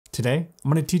Today, I'm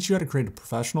going to teach you how to create a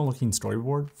professional looking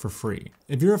storyboard for free.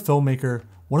 If you're a filmmaker,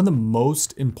 one of the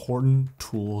most important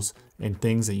tools and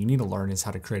things that you need to learn is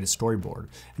how to create a storyboard.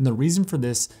 And the reason for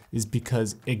this is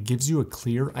because it gives you a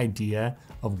clear idea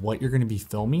of what you're going to be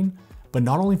filming, but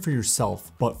not only for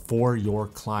yourself, but for your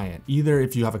client. Either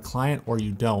if you have a client or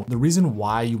you don't. The reason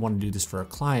why you want to do this for a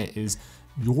client is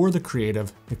you're the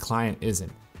creative, the client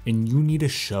isn't. And you need to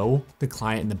show the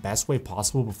client in the best way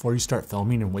possible before you start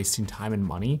filming and wasting time and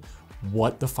money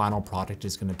what the final product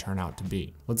is going to turn out to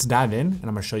be. Let's dive in and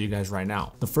I'm going to show you guys right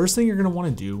now. The first thing you're going to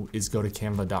want to do is go to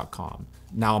canva.com.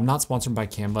 Now, I'm not sponsored by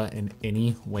Canva in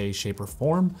any way, shape, or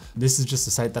form. This is just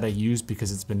a site that I use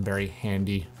because it's been very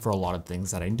handy for a lot of things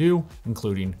that I do,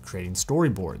 including creating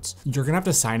storyboards. You're going to have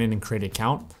to sign in and create an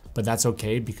account, but that's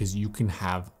okay because you can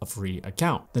have a free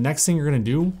account. The next thing you're gonna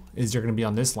do is you're gonna be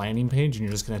on this landing page and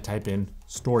you're just gonna type in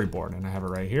storyboard, and I have it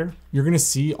right here. You're gonna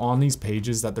see on these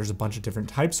pages that there's a bunch of different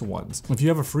types of ones. If you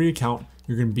have a free account,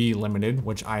 you're gonna be limited,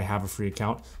 which I have a free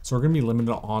account. So we're gonna be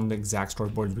limited on the exact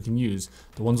storyboards we can use.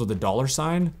 The ones with the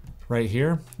 $sign right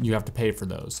here, you have to pay for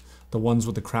those. The ones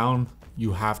with the crown,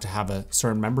 you have to have a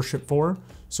certain membership for.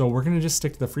 So we're gonna just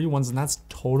stick to the free ones, and that's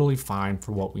totally fine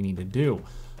for what we need to do.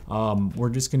 We're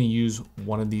just gonna use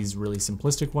one of these really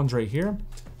simplistic ones right here. And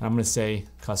I'm gonna say,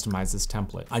 customize this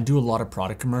template. I do a lot of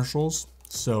product commercials.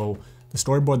 So the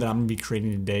storyboard that I'm gonna be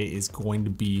creating today is going to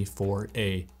be for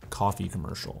a coffee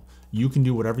commercial. You can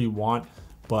do whatever you want,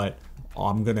 but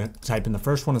I'm gonna type in the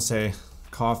first one and say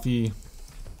coffee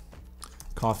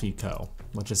co.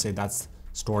 Let's just say that's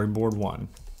storyboard 1.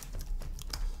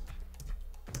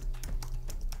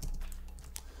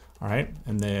 All right,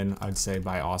 and then I'd say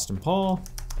by Austin Paul.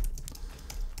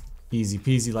 Easy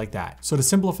peasy like that. So to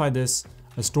simplify this,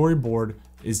 a storyboard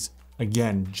is,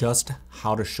 again, just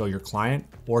how to show your client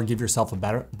or give yourself a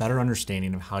better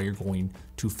understanding of how you're going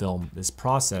to film this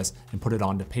process and put it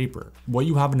onto paper. What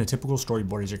you have in a typical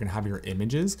storyboard is you're gonna have your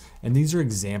images, and these are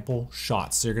example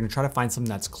shots. So you're gonna try to find something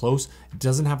that's close. It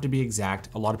doesn't have to be exact.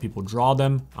 A lot of people draw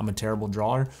them. I'm a terrible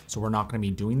drawer, so we're not gonna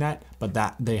be doing that, but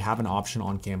that they have an option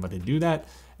on Canva to do that.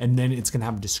 And then it's gonna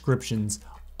have descriptions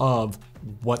of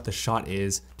what the shot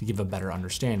is to give a better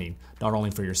understanding, not only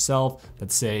for yourself,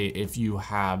 but say if you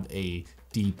have a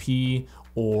DP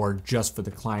or just for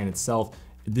the client itself,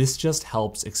 this just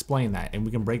helps explain that, and we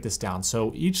can break this down.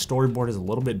 So each storyboard is a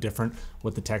little bit different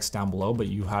with the text down below, but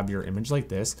you have your image like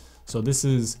this. So this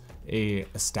is a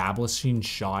establishing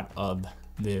shot of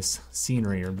this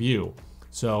scenery or view.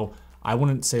 So I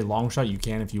wouldn't say long shot, you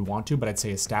can if you want to, but I'd say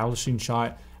establishing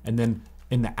shot. And then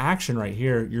in the action right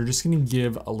here, you're just gonna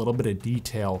give a little bit of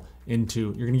detail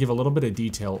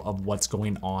of what's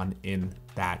going on in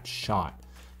that shot.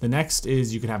 The next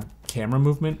is you can have camera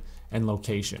movement and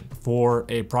location. For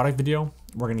a product video,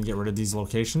 we're gonna get rid of these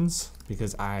locations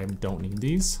because I don't need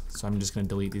these. So I'm just gonna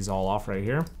delete these all off right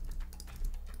here.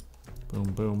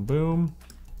 Boom, boom, boom.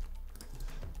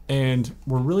 And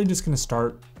we're really just gonna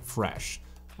start fresh.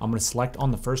 I'm gonna select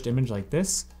on the first image like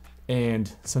this.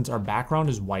 And since our background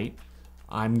is white,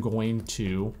 I'm going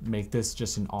to make this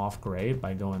just an off gray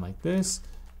by going like this.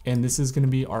 And this is gonna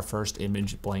be our first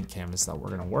image blank canvas that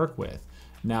we're gonna work with.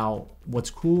 Now, what's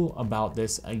cool about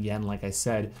this, again, like I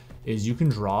said, is you can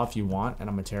draw if you want, and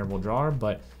I'm a terrible drawer,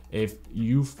 but if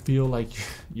you feel like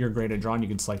you're great at drawing, you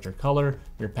can select your color,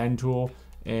 your pen tool,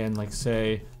 and like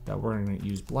say that we're gonna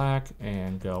use black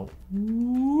and go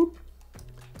whoop.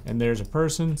 And there's a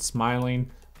person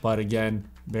smiling, but again,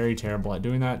 very terrible at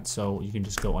doing that. So you can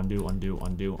just go undo, undo,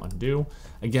 undo, undo.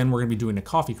 Again, we're gonna be doing a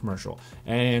coffee commercial.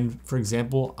 And for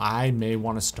example, I may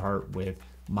wanna start with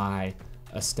my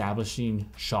establishing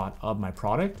shot of my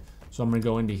product. So I'm gonna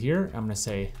go into here, I'm gonna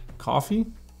say coffee.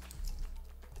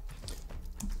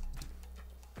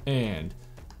 And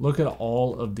look at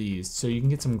all of these. So you can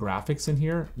get some graphics in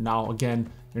here. Now,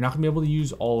 again, you're not gonna be able to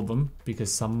use all of them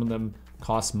because some of them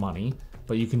cost money,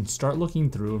 but you can start looking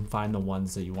through and find the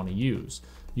ones that you want to use.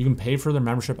 You can pay for their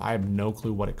membership. I have no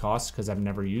clue what it costs because I've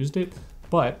never used it,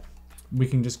 but we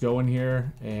can just go in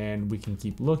here and we can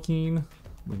keep looking.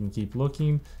 We can keep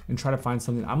looking and try to find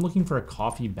something. I'm looking for a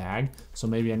coffee bag, so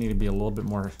maybe I need to be a little bit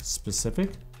more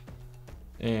specific.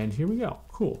 And here we go,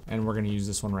 cool. And we're gonna use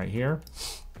this one right here.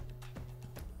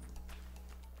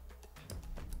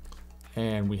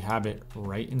 And we have it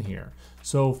right in here.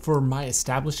 So for my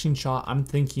establishing shot, I'm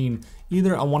thinking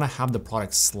either I wanna have the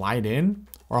product slide in,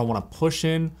 or I wanna push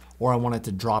in, or I want it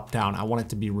to drop down. I want it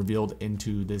to be revealed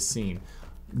into this scene.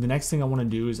 The next thing I wanna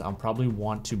do is I'll probably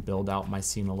want to build out my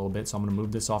scene a little bit. So I'm gonna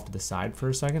move this off to the side for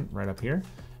a second, right up here.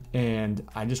 And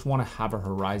I just wanna have a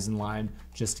horizon line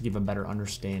just to give a better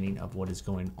understanding of what is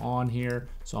going on here.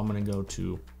 So I'm gonna go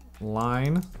to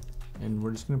line, and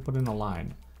we're just gonna put in a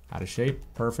line. Add a shape,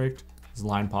 perfect. This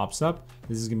line pops up.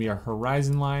 This is gonna be our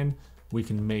horizon line. We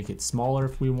can make it smaller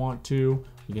if we want to.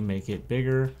 We can make it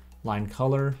bigger. Line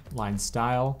color, line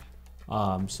style.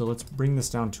 So let's bring this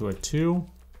down to a 2.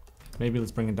 Maybe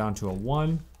let's bring it down to a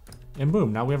 1. And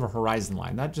boom, now we have a horizon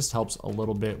line. That just helps a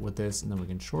little bit with this, and then we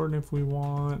can shorten if we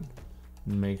want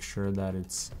and make sure that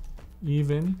it's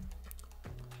even.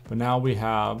 But now we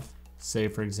have, say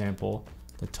for example,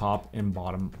 the top and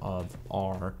bottom of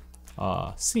our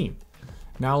scene.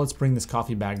 Now let's bring this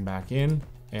coffee bag back in,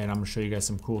 and I'm gonna show you guys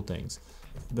some cool things.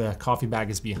 The coffee bag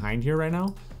is behind here right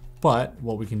now, but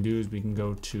what we can do is we can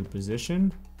go to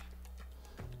position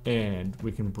and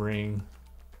we can bring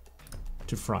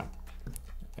to front.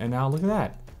 And now look at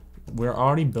that. We're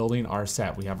already building our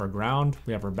set. We have our ground,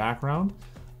 we have our background,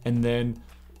 and then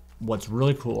what's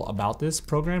really cool about this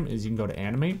program is you can go to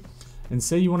animate and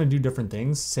say you want to do different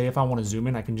things. Say if I want to zoom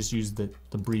in, I can just use the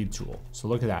breathe tool. So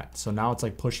look at that. So now it's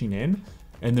like pushing in,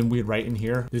 and then we write in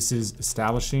here, this is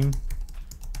establishing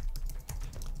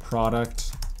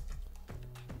product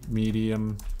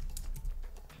medium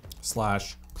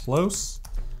 / close.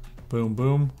 Boom,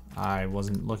 boom. I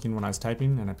wasn't looking when I was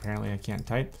typing, and apparently I can't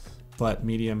type, but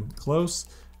medium close.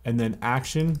 And then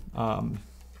action,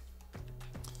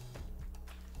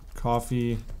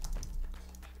 coffee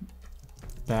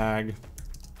bag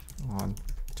on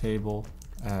table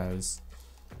as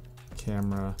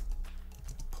camera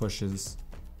pushes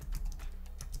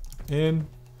in.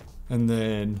 And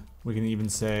then we can even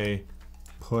say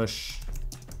push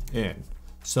in.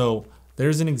 So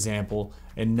there's an example,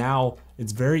 and now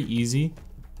it's very easy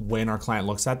when our client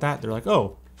looks at that. They're like,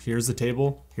 oh, here's the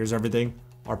table, here's everything,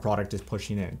 our product is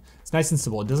pushing in. It's nice and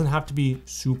simple. It doesn't have to be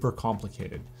super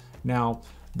complicated. Now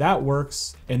that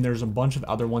works, and there's a bunch of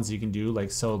other ones you can do.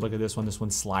 Like, so look at this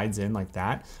one slides in like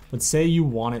that. But say you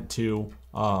want it to,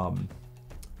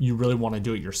 you really want to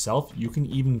do it yourself, you can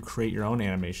even create your own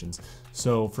animations.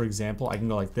 So for example, I can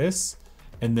go like this,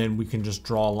 and then we can just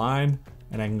draw a line,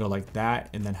 and I can go like that,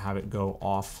 and then have it go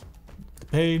off the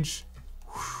page,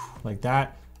 like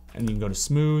that. And you can go to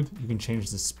smooth, you can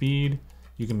change the speed,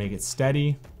 you can make it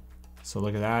steady. So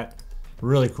look at that,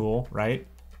 really cool, right?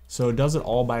 So it does it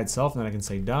all by itself, and then I can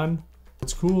say done.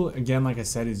 What's cool, again, like I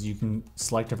said, is you can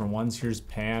select different ones. Here's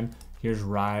pan, here's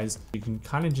rise. You can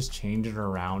kind of just change it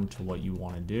around to what you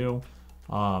want to do.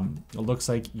 It looks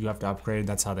like you have to upgrade.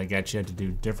 That's how they get you to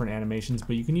do different animations,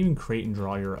 but you can even create and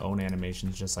draw your own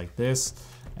animations just like this,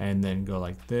 and then go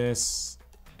like this,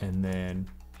 and then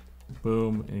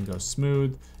boom, and go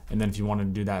smooth. And then if you want to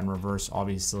do that in reverse,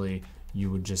 obviously you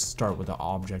would just start with the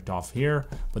object off here,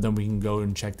 but then we can go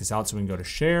and check this out. So we can go to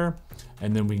share,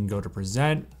 and then we can go to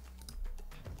present,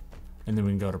 and then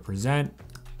we can go to present.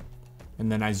 And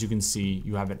then as you can see,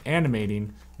 you have it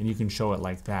animating, and you can show it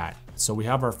like that. So we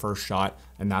have our first shot,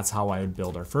 and that's how I would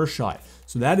build our first shot.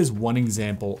 So that is one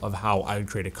example of how I would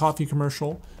create a coffee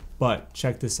commercial. But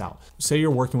check this out. Say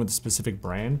you're working with a specific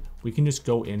brand, we can just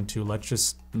go into, let's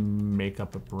just make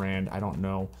up a brand. I don't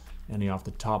know any off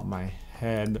the top of my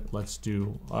head. Let's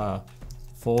do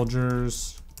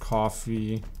Folgers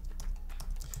coffee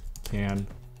can,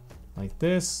 like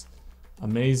this.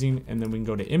 Amazing. And then we can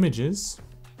go to images,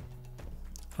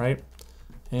 right?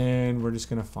 And we're just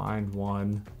gonna find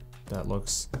one that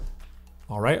looks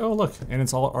all right. Oh, look, and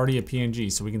it's already a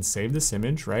PNG. So we can save this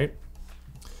image, right?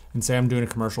 And say I'm doing a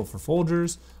commercial for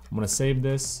Folgers. I'm gonna save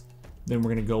this. Then we're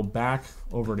gonna go back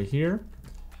over to here,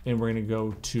 and we're gonna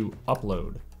go to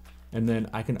upload. And then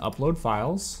I can upload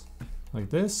files like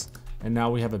this. And now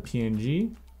we have a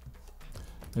PNG.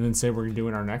 And then say we're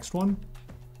doing our next one,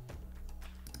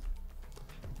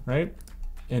 right?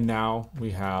 And now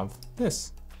we have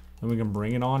this. And we can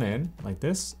bring it on in like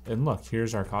this. And look,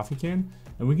 here's our coffee can.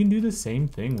 And we can do the same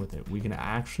thing with it. We can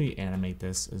actually animate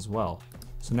this as well.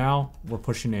 So now we're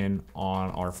pushing in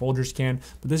on our Folgers can,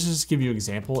 but this is just to give you an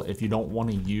example. If you don't want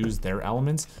to use their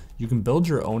elements, you can build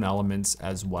your own elements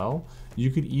as well. You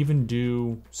could even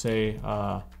do, say,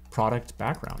 product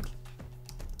background.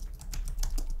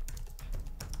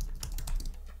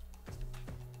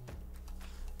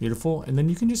 Beautiful. And then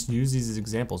you can just use these as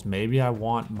examples. Maybe I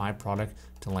want my product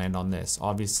to land on this.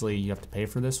 Obviously you have to pay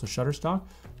for this with Shutterstock,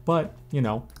 but you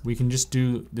know, we can just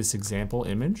do this example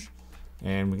image,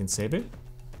 and we can save it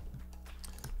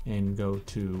and go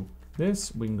to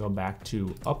this. We can go back to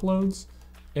uploads,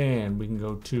 and we can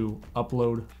go to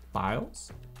upload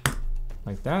files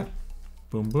like that.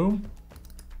 Boom, boom.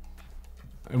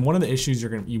 And one of the issues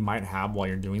you might have while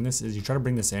you're doing this is you try to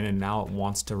bring this in, and now it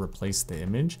wants to replace the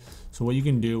image. So what you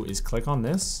can do is click on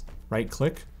this, right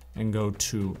click, and go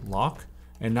to lock,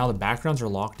 And now the backgrounds are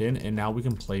locked in, and now we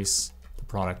can place the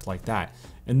product like that.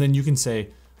 And then you can say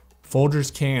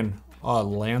Folgers can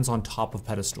lands on top of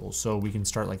pedestals. So we can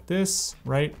start like this,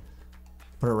 right?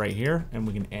 Put it right here, and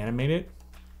we can animate it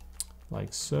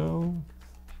like so.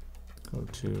 Go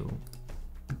to,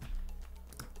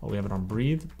 we have it on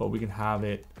breathe, but we can have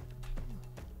it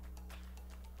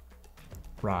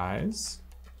rise,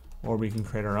 or we can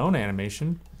create our own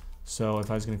animation. So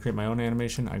if I was gonna create my own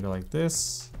animation, I go like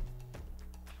this,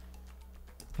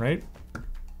 right?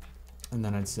 And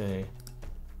then I'd say,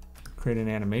 create an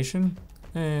animation,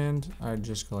 and I'd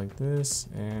just go like this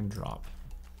and drop.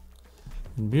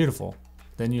 And beautiful.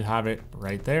 Then you have it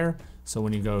right there. So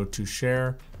when you go to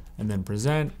share and then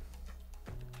present,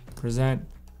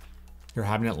 you're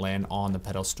having it land on the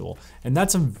pedestal. And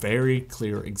that's a very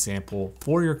clear example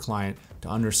for your client to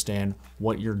understand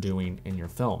what you're doing in your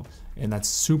film. And that's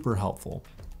super helpful.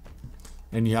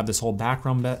 And you have this whole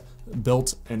background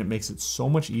built, and it makes it so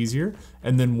much easier.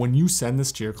 And then when you send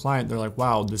this to your client, they're like,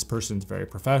 wow, this person's very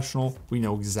professional. We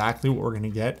know exactly what we're gonna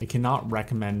get. I cannot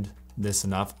recommend this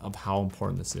enough of how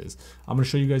important this is. I'm gonna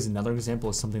show you guys another example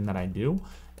of something that I do.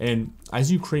 And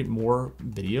as you create more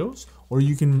videos, or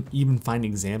you can even find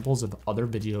examples of other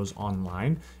videos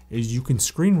online, is you can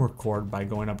screen record by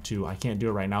going up to, I can't do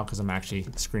it right now because I'm actually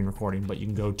screen recording, but you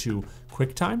can go to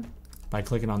QuickTime by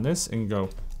clicking on this and go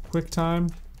QuickTime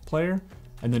player,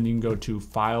 and then you can go to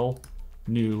file,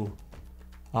 new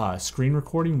screen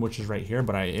recording, which is right here,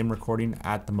 but I am recording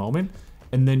at the moment.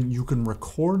 And then you can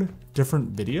record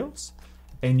different videos,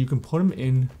 and you can put them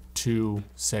into,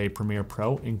 say, Premiere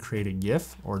Pro and create a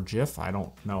GIF or GIF, I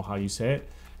don't know how you say it.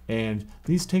 And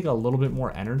these take a little bit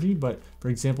more energy, but for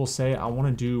example, say I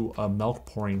wanna do a milk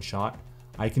pouring shot.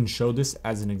 I can show this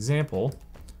as an example,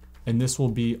 and this will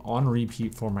be on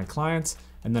repeat for my clients.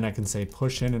 And then I can say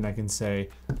push in, and I can say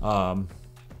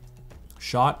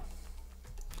shot,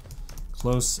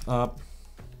 close up,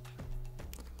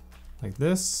 like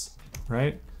this,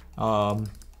 right?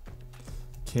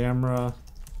 Camera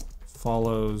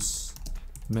follows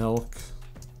milk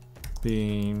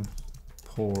being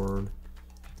poured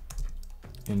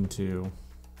into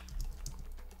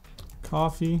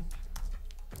coffee,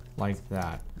 like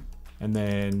that. And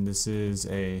then this is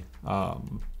a,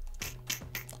 I'm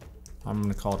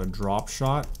gonna call it a drop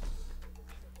shot,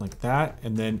 like that.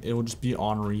 And then it will just be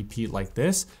on repeat like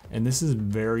this. And this is a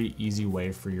very easy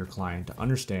way for your client to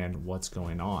understand what's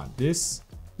going on. This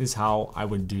is how I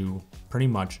would do pretty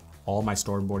much all my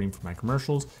storyboarding for my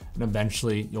commercials. And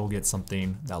eventually you'll get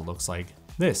something that looks like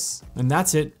this. And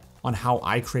that's it on how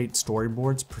I create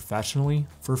storyboards professionally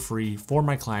for free for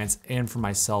my clients and for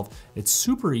myself. It's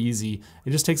super easy. It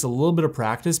just takes a little bit of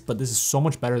practice, but this is so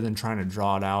much better than trying to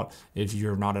draw it out if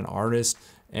you're not an artist.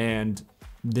 And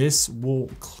this will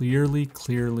clearly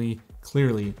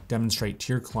demonstrate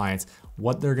to your clients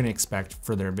what they're gonna expect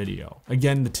for their video.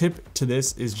 Again, the tip to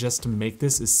this is just to make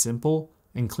this as simple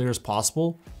and clear as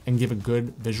possible and give a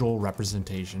good visual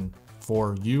representation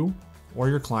for you or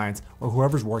your clients or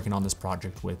whoever's working on this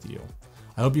project with you.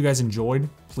 I hope you guys enjoyed.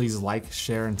 Please like,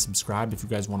 share, and subscribe if you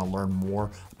guys want to learn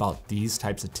more about these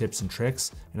types of tips and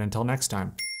tricks. And until next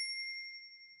time.